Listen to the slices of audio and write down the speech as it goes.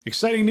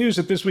Exciting news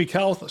at This Week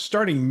Health.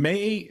 Starting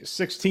May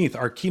 16th,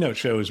 our keynote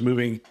show is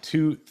moving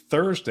to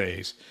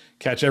Thursdays.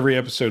 Catch every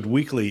episode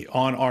weekly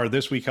on our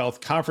This Week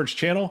Health conference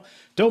channel.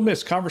 Don't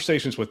miss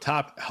conversations with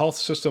top health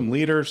system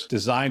leaders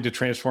designed to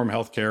transform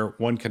healthcare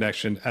one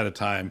connection at a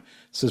time.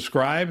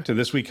 Subscribe to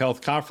This Week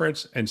Health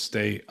conference and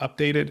stay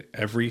updated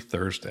every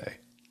Thursday.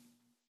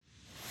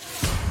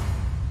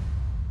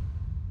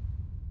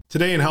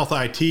 Today in Health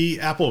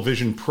IT, Apple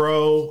Vision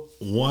Pro,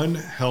 one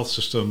health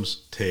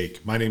system's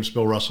take. My name is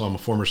Bill Russell. I'm a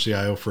former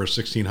CIO for a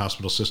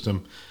 16-hospital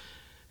system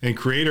and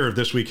creator of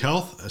This Week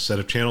Health, a set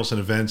of channels and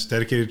events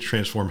dedicated to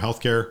transform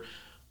healthcare,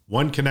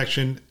 one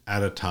connection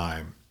at a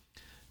time.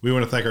 We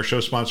want to thank our show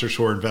sponsors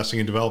who are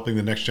investing in developing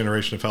the next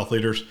generation of health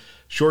leaders: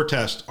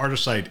 SureTest,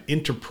 Artisight,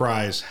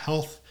 Enterprise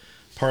Health,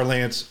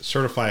 Parlance,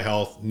 Certify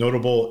Health,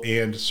 Notable,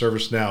 and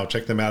ServiceNow.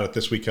 Check them out at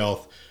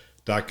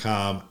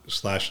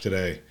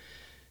thisweekhealth.com/today.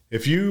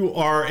 If you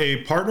are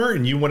a partner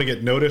and you want to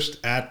get noticed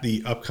at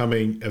the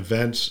upcoming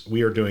events,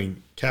 we are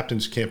doing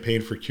Captain's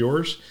Campaign for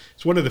Cures.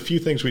 It's one of the few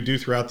things we do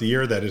throughout the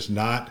year that is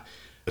not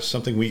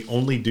something we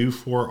only do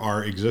for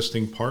our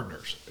existing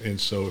partners.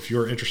 And so if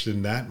you're interested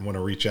in that and want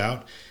to reach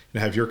out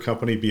and have your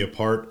company be a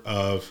part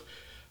of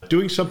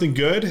doing something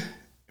good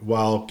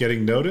while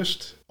getting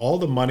noticed, all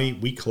the money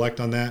we collect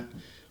on that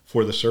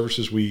for the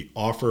services we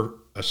offer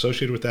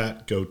associated with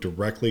that go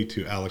directly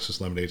to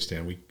Alex's Lemonade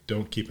Stand. We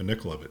don't keep a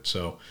nickel of it.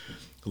 So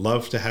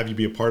love to have you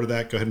be a part of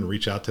that. Go ahead and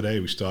reach out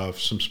today. We still have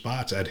some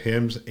spots at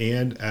HIMSS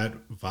and at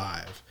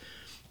Vive.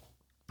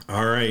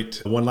 All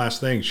right. One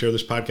last thing. Share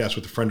this podcast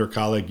with a friend or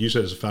colleague. Use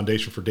it as a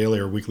foundation for daily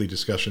or weekly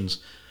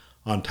discussions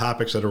on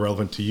topics that are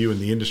relevant to you in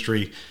the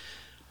industry.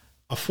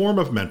 A form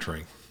of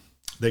mentoring.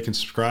 They can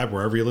subscribe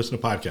wherever you listen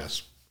to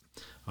podcasts.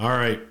 All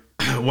right.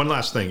 One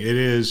last thing. It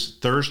is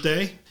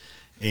Thursday,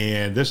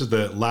 and this is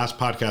the last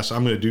podcast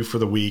I'm going to do for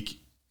the week.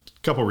 A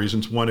couple of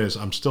reasons. One is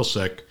I'm still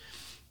sick,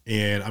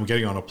 and I'm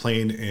getting on a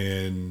plane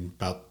in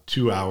about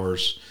 2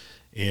 hours,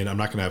 and I'm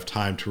not going to have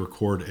time to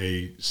record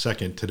a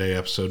second Today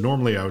episode.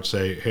 Normally, I would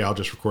say, hey, I'll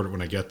just record it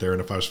when I get there.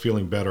 And if I was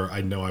feeling better,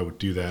 I know I would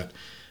do that,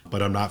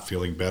 but I'm not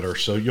feeling better.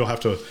 So you'll have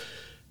to,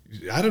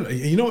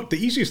 the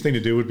easiest thing to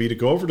do would be to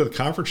go over to the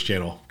conference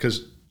channel,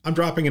 because I'm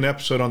dropping an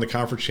episode on the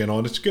conference channel,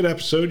 and it's a good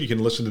episode. You can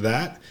listen to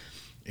that,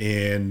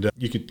 and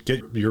you could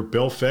get your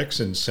bill fix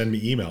and send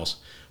me emails.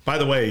 By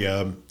the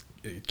way,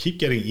 keep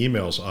getting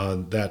emails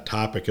on that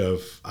topic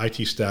of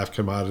IT staff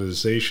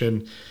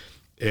commoditization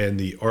and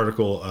the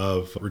article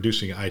of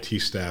reducing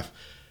IT staff.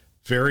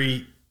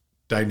 Very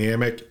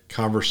dynamic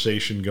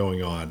conversation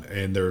going on,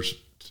 and there's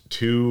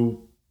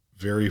two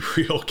very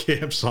real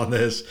camps on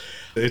this.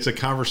 It's a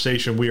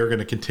conversation we are going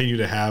to continue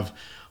to have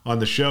on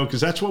the show,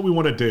 because that's what we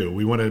want to do.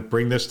 We want to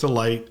bring this to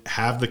light,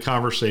 have the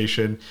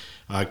conversation,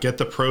 get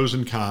the pros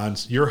and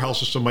cons. Your health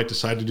system might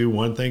decide to do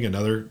one thing,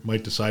 another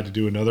might decide to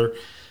do another.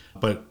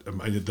 But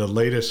the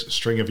latest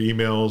string of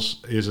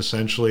emails is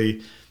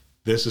essentially,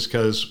 this is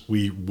because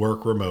we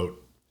work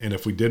remote. And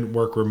if we didn't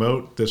work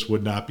remote, this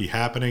would not be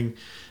happening.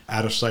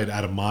 Out of sight,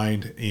 out of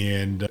mind.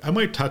 And I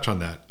might touch on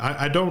that.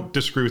 I don't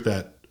disagree with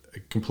that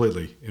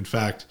completely. In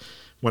fact,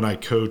 when I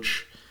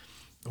coach,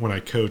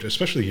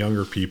 especially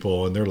younger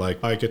people, and they're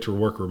like, I get to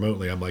work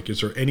remotely, I'm like,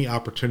 is there any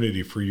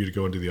opportunity for you to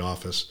go into the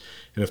office?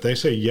 And if they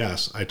say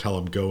yes, I tell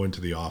them, go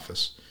into the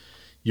office.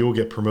 You will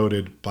get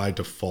promoted by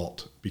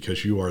default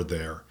because you are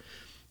there.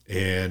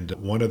 And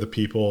one of the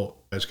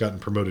people has gotten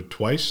promoted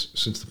twice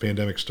since the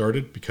pandemic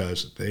started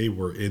because they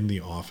were in the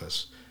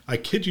office. I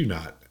kid you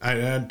not.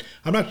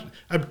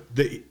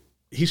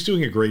 He's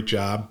doing a great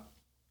job,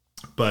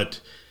 but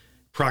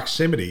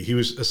proximity, he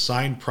was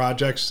assigned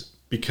projects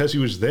because he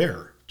was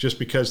there, just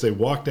because they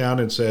walked down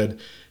and said,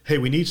 hey,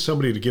 we need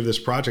somebody to give this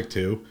project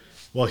to.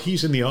 Well,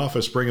 he's in the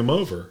office, bring him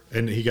over.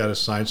 And he got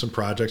assigned some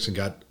projects and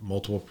got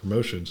multiple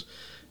promotions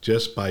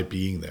just by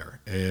being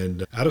there.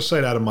 And out of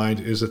sight, out of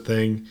mind is a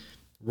thing.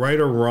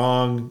 Right or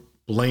wrong,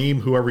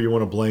 blame whoever you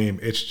want to blame.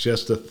 It's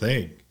just a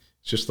thing.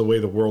 It's just the way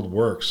the world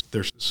works.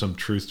 There's some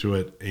truth to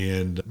it,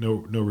 and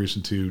no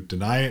reason to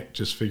deny it.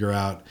 Just figure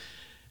out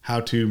how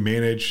to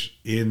manage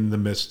in the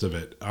midst of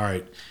it. All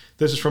right.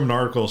 This is from an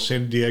article,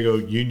 San Diego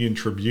Union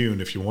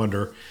Tribune. If you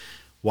wonder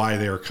why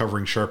they are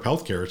covering Sharp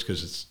Healthcare, it's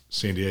because it's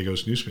San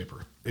Diego's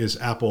newspaper. Is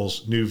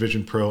Apple's new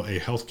Vision Pro a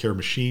healthcare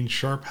machine?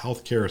 Sharp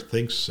Healthcare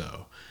thinks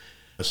so.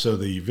 So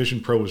the Vision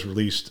Pro was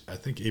released, I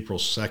think, April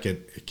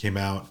 2nd. It came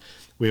out.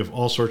 We have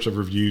all sorts of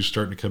reviews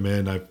starting to come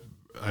in.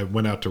 I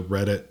went out to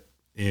Reddit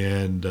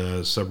and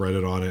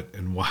subreddit on it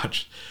and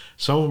watched.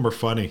 Some of them are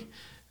funny.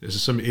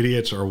 Some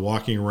idiots are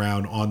walking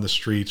around on the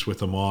streets with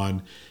them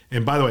on.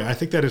 And by the way, I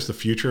think that is the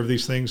future of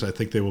these things. I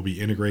think they will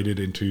be integrated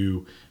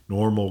into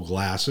normal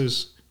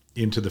glasses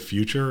into the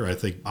future. I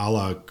think a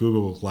la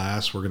Google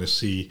Glass, we're going to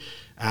see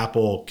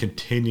Apple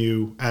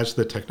continue as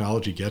the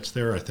technology gets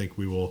there. I think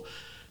we will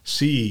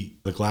see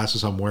the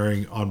glasses I'm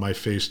wearing on my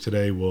face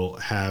today will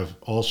have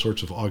all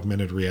sorts of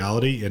augmented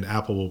reality, and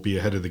Apple will be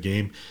ahead of the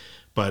game.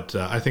 But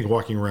I think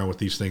walking around with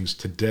these things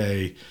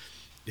today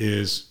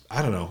is,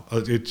 I don't know,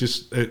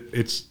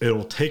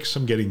 it'll take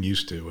some getting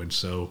used to. And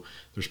so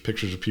there's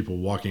pictures of people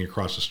walking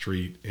across the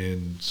street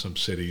in some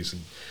cities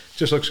and it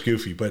just looks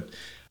goofy, but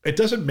it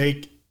doesn't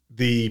make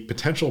the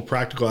potential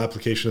practical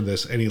application of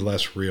this any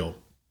less real.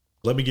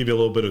 Let me give you a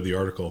little bit of the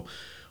article.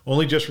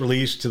 Only just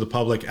released to the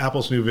public,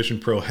 Apple's new Vision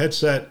Pro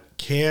headset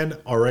can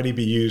already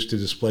be used to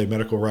display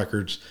medical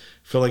records,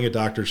 filling a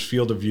doctor's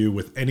field of view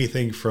with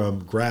anything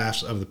from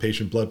graphs of the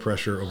patient blood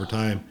pressure over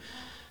time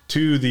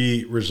to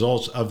the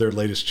results of their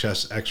latest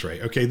chest x-ray.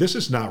 Okay, this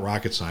is not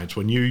rocket science.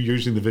 When you're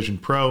using the Vision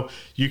Pro,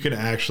 you can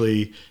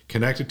actually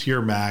connect it to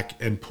your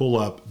Mac and pull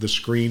up the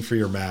screen for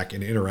your Mac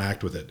and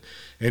interact with it.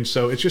 And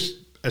so it's just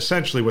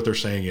essentially what they're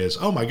saying is,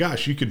 oh my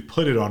gosh, you can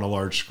put it on a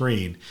large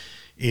screen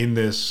in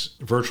this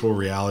virtual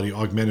reality,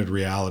 augmented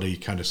reality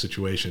kind of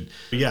situation.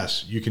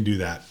 Yes, you can do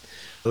that.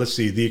 Let's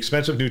see, the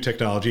expensive new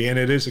technology, and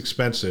it is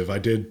expensive. I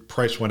did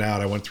price one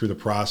out. I went through the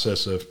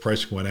process of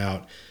pricing one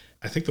out.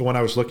 I think the one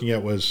I was looking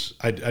at was,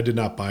 I did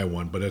not buy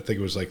one, but I think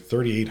it was like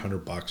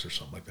 $3,800 or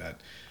something like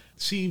that.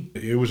 See,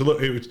 it was,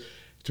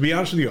 to be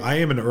honest with you, I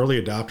am an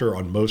early adopter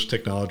on most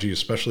technology,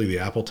 especially the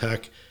Apple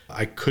tech.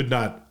 I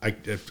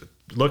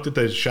looked at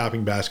the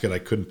shopping basket, I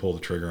couldn't pull the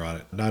trigger on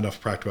it. Not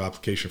enough practical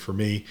application for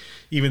me,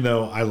 even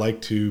though I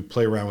like to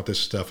play around with this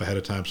stuff ahead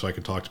of time so I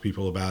can talk to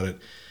people about it.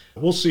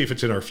 We'll see if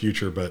it's in our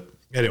future, but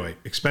anyway,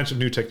 expensive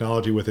new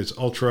technology with its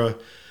ultra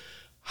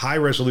high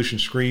resolution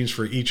screens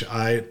for each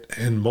eye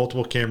and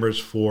multiple cameras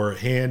for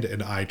hand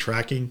and eye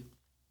tracking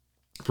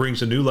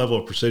brings a new level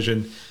of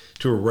precision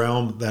to a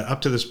realm that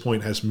up to this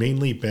point has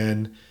mainly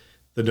been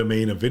the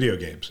domain of video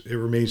games. It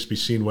remains to be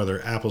seen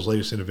whether Apple's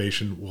latest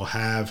innovation will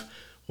have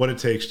what it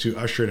takes to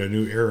usher in a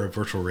new era of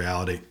virtual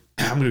reality.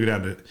 I'm going to go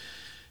down to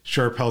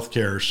Sharp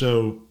Healthcare.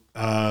 So,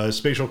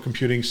 Spatial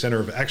Computing Center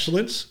of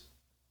Excellence,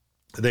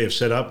 they have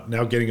set up,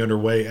 now getting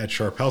underway at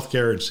Sharp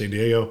Healthcare in San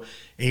Diego,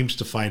 aims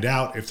to find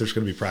out if there's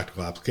going to be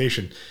practical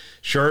application.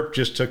 Sharp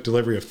just took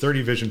delivery of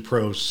 30 Vision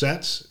Pro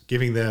sets,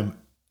 giving them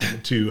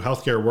to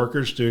healthcare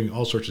workers doing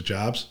all sorts of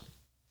jobs.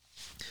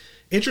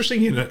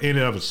 Interesting in and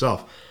of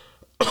itself.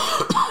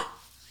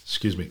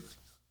 Excuse me.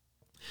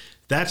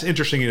 That's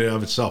interesting in and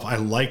of itself. I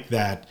like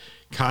that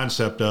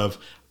concept of,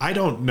 I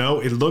don't know,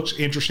 it looks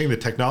interesting. The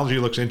technology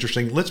looks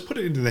interesting. Let's put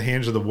it into the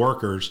hands of the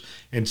workers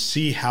and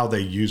see how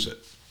they use it.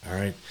 All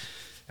right.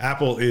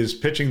 Apple is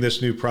pitching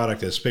this new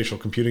product as a spatial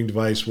computing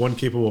device, one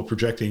capable of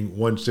projecting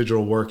one's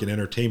digital work and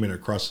entertainment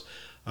across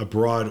a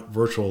broad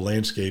virtual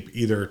landscape,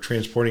 either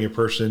transporting a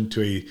person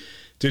to a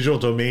digital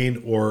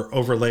domain or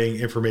overlaying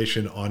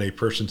information on a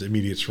person's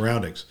immediate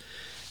surroundings.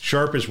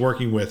 Sharp is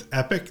working with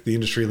Epic, the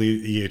industry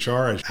lead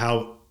EHR, as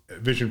how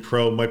Vision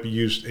Pro might be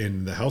used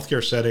in the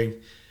healthcare setting.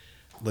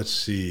 Let's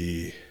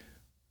see.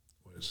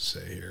 What does it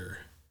say here?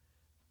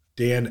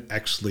 Dan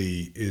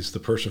Exley is the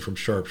person from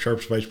Sharp,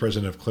 Sharp's vice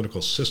president of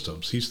clinical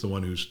systems. He's the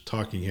one who's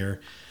talking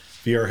here.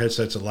 VR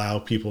headsets allow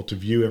people to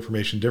view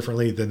information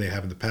differently than they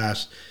have in the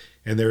past.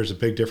 And there's a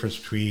big difference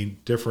between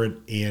different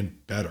and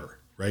better,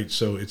 right?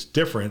 So it's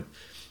different.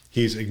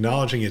 He's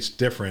acknowledging it's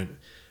different.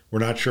 We're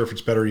not sure if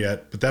it's better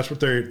yet, but that's what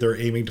they're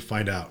aiming to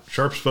find out.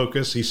 Sharp's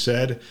focus, he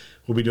said,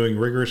 will be doing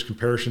rigorous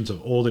comparisons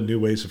of old and new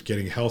ways of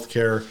getting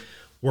healthcare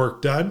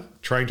work done,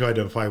 trying to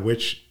identify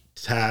which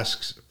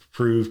tasks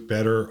prove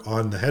better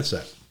on the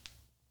headset.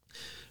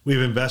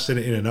 We've invested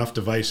in enough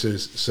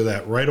devices so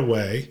that right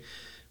away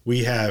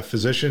we have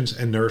physicians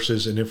and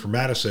nurses and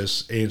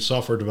informaticists and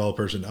software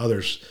developers and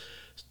others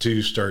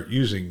to start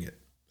using it,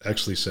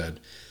 Exley said.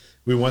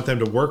 We want them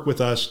to work with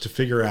us to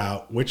figure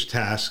out which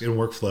task and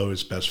workflow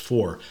is best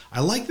for. I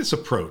like this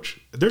approach.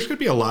 There's going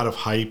to be a lot of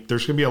hype.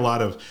 There's going to be a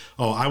lot of,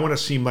 oh, I want to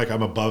seem like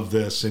I'm above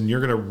this. And you're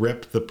going to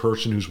rip the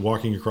person who's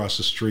walking across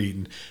the street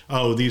and,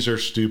 oh, these are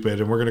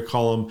stupid. And we're going to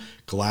call them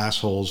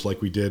glass holes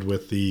like we did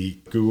with the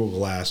Google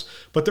Glass.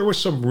 But there was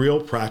some real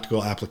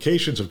practical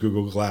applications of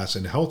Google Glass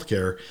in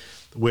healthcare,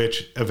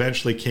 which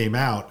eventually came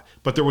out.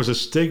 But there was a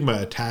stigma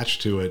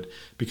attached to it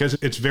because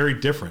it's very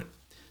different.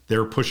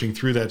 They're pushing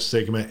through that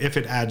stigma. If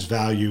it adds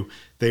value,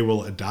 they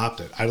will adopt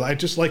it. I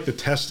just like the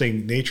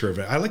testing nature of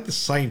it. I like the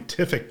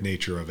scientific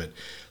nature of it.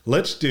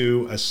 Let's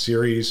do a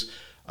series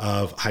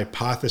of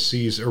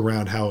hypotheses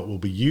around how it will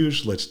be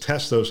used. Let's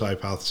test those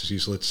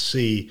hypotheses. Let's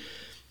see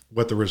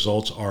what the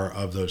results are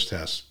of those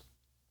tests.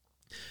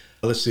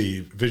 Let's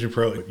see. Vision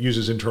Pro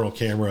uses internal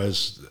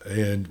cameras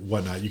and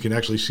whatnot. You can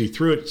actually see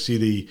through it, see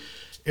the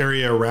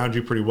area around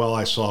you pretty well.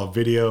 I saw a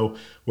video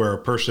where a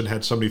person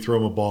had somebody throw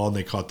them a ball and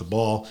they caught the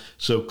ball.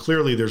 So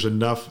clearly there's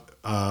enough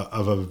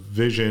of a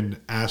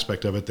vision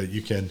aspect of it that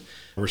you can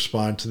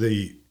respond to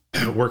the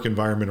work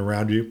environment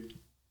around you.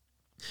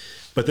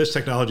 But this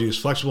technology is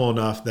flexible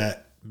enough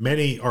that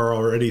many are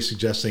already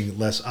suggesting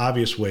less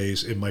obvious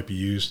ways it might be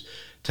used.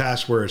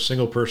 Tasks where a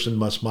single person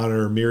must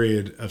monitor a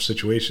myriad of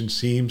situations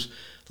seems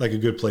like a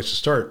good place to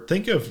start.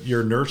 Think of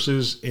your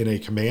nurses in a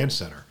command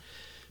center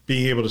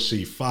being able to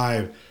see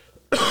five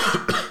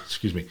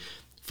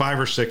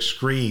or six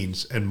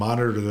screens and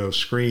monitor those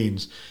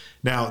screens.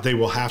 Now, they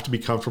will have to be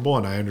comfortable,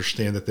 and I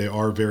understand that they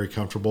are very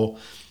comfortable,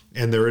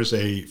 and there is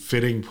a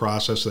fitting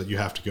process that you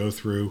have to go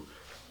through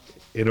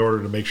in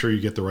order to make sure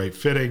you get the right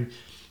fitting.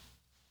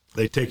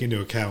 They take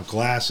into account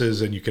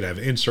glasses, and you could have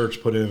inserts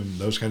put in,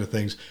 those kind of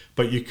things.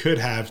 But you could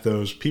have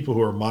those people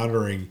who are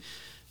monitoring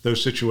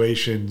those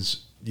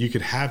situations, you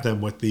could have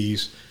them with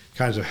these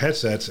kinds of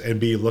headsets and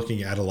be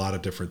looking at a lot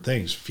of different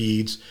things,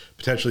 feeds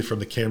potentially from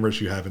the cameras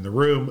you have in the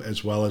room,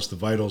 as well as the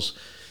vitals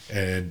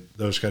and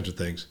those kinds of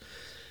things.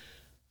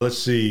 Let's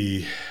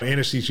see.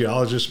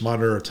 Anesthesiologists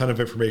monitor a ton of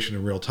information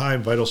in real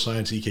time, vital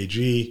signs,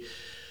 EKG,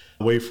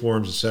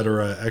 waveforms,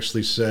 etc.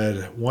 Actually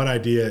said one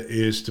idea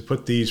is to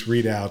put these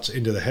readouts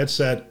into the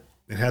headset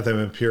and have them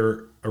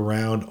appear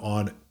around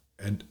on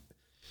an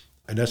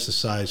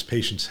anesthetized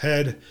patient's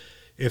head.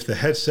 If the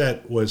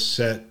headset was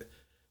set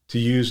to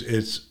use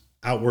its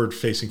outward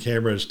facing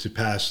cameras to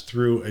pass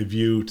through a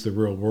view to the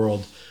real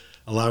world,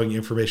 allowing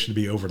information to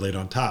be overlaid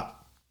on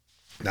top.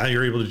 Now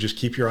you're able to just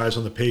keep your eyes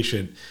on the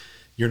patient.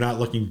 You're not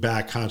looking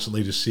back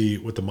constantly to see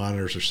what the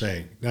monitors are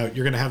saying. Now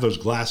you're going to have those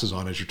glasses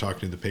on as you're talking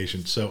to the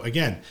patient. So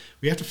again,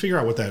 we have to figure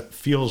out what that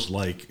feels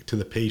like to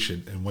the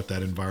patient and what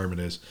that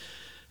environment is.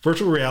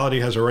 Virtual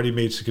reality has already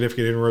made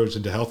significant inroads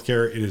into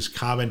healthcare. It is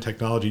common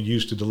technology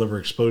used to deliver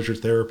exposure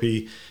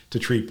therapy to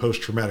treat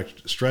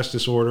post-traumatic stress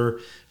disorder,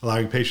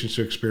 allowing patients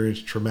to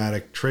experience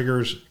traumatic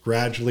triggers,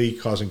 gradually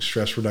causing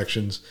stress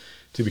reductions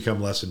to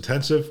become less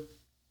intensive.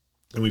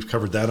 And we've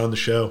covered that on the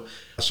show.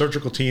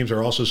 Surgical teams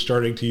are also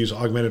starting to use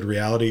augmented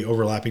reality,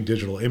 overlapping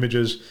digital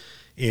images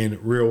in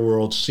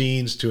real-world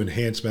scenes to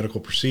enhance medical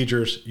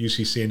procedures.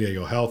 UC San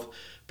Diego Health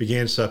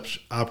began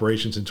such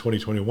operations in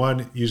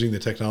 2021, using the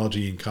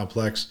technology in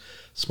complex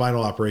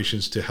spinal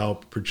operations to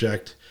help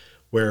project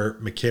where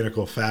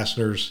mechanical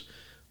fasteners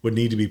would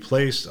need to be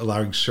placed,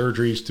 allowing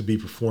surgeries to be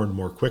performed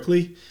more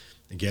quickly.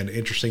 Again,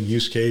 interesting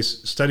use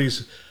case.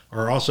 Studies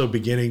are also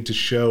beginning to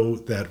show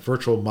that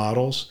virtual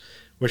models,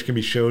 which can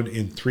be shown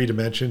in 3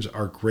 dimensions,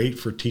 are great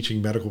for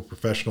teaching medical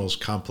professionals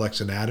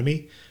complex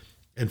anatomy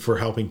and for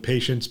helping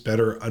patients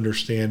better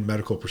understand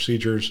medical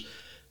procedures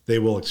they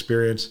will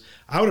experience.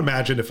 I would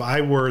imagine if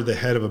I were the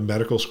head of a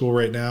medical school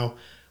right now,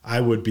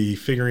 I would be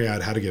figuring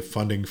out how to get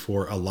funding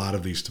for a lot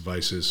of these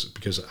devices,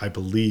 because I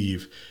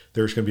believe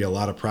there's going to be a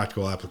lot of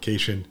practical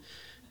application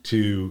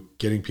to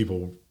getting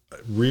people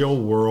real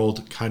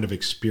world kind of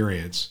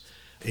experience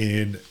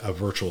in a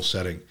virtual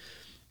setting.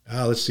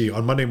 Let's see.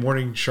 On Monday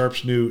morning,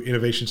 Sharp's new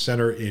Innovation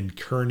Center in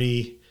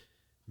Kearney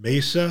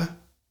Mesa,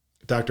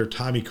 Dr.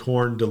 Tommy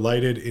Korn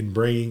delighted in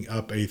bringing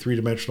up a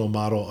 3-dimensional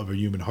model of a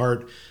human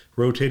heart,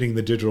 rotating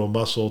the digital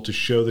muscle to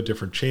show the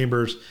different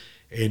chambers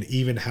and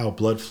even how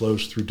blood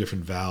flows through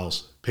different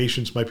valves.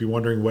 Patients might be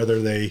wondering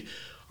whether they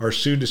are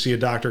soon to see a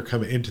doctor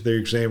come into their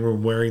exam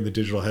room wearing the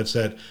digital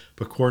headset,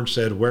 but Korn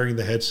said wearing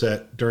the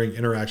headset during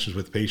interactions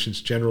with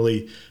patients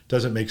generally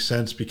doesn't make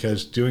sense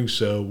because doing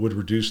so would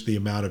reduce the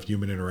amount of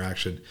human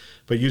interaction.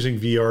 But using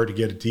VR to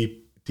get a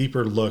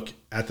deeper look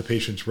at the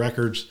patient's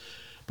records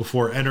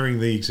before entering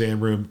the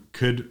exam room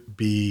could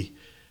be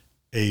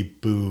a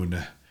boon.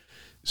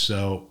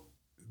 So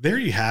there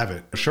you have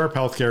it. Sharp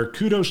Healthcare,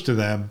 kudos to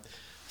them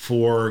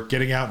for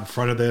getting out in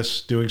front of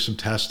this, doing some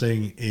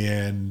testing,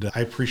 and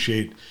I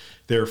appreciate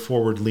their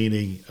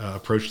forward-leaning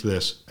approach to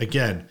this.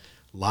 Again,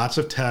 lots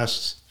of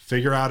tests,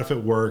 figure out if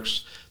it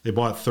works. They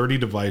bought 30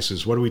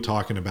 devices. What are we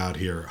talking about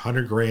here?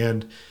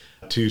 $100,000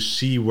 to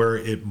see where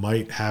it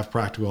might have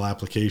practical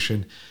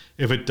application.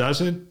 If it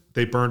doesn't,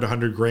 they burned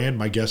 $100,000.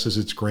 My guess is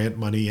it's grant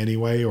money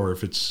anyway, or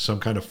if it's some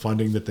kind of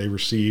funding that they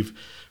receive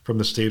from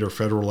the state or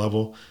federal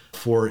level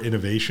for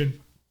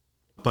innovation.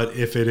 But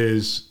if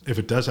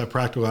it does have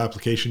practical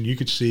application, you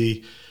could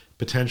see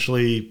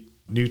potentially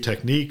new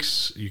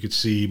techniques, you could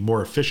see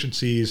more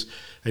efficiencies,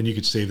 and you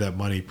could save that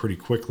money pretty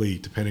quickly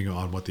depending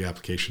on what the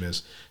application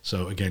is.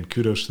 So again,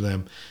 kudos to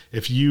them.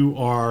 If you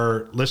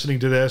are listening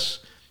to this,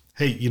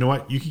 hey, you know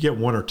what? You could get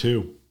 1 or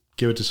 2,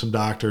 give it to some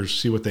doctors,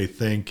 see what they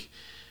think,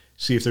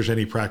 see if there's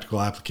any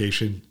practical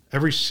application.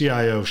 Every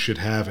CIO should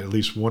have at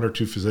least 1 or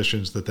 2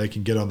 physicians that they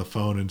can get on the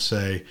phone and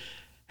say,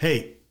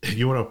 hey,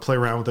 you want to play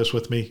around with this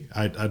with me?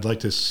 I'd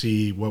like to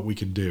see what we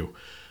can do.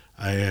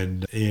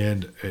 And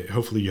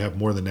hopefully you have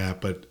more than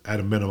that, but at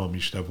a minimum, you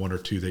should have 1 or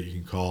 2 that you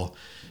can call,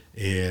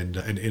 and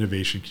an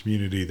innovation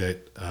community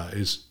that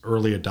is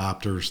early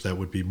adopters that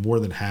would be more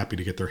than happy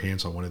to get their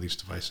hands on one of these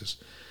devices.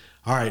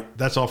 All right,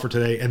 that's all for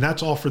today. And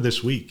that's all for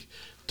this week.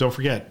 Don't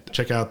forget,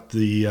 check out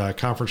the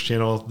conference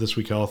channel, This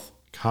Week Health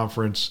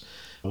Conference.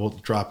 We'll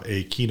drop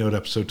a keynote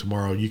episode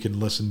tomorrow. You can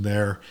listen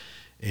there.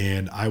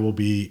 And I will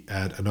be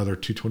at another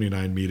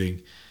 229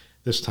 meeting,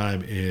 this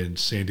time in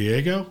San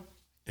Diego.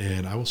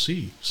 And I will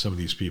see some of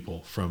these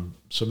people from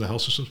some of the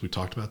health systems we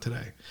talked about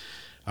today.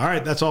 All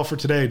right, that's all for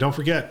today. Don't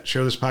forget,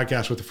 share this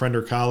podcast with a friend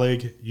or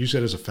colleague. Use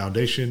it as a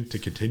foundation to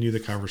continue the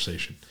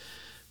conversation.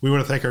 We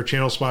want to thank our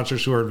channel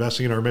sponsors who are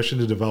investing in our mission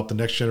to develop the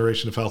next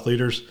generation of health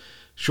leaders: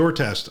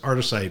 SureTest,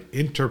 Artisight,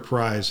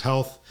 Enterprise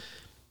Health,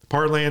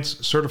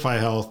 Parlance, Certify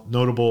Health,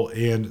 Notable,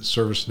 and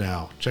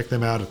ServiceNow. Check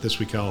them out at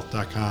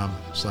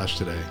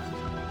thisweekhealth.com/today.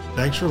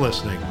 Thanks for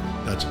listening.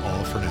 That's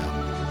all for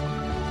now.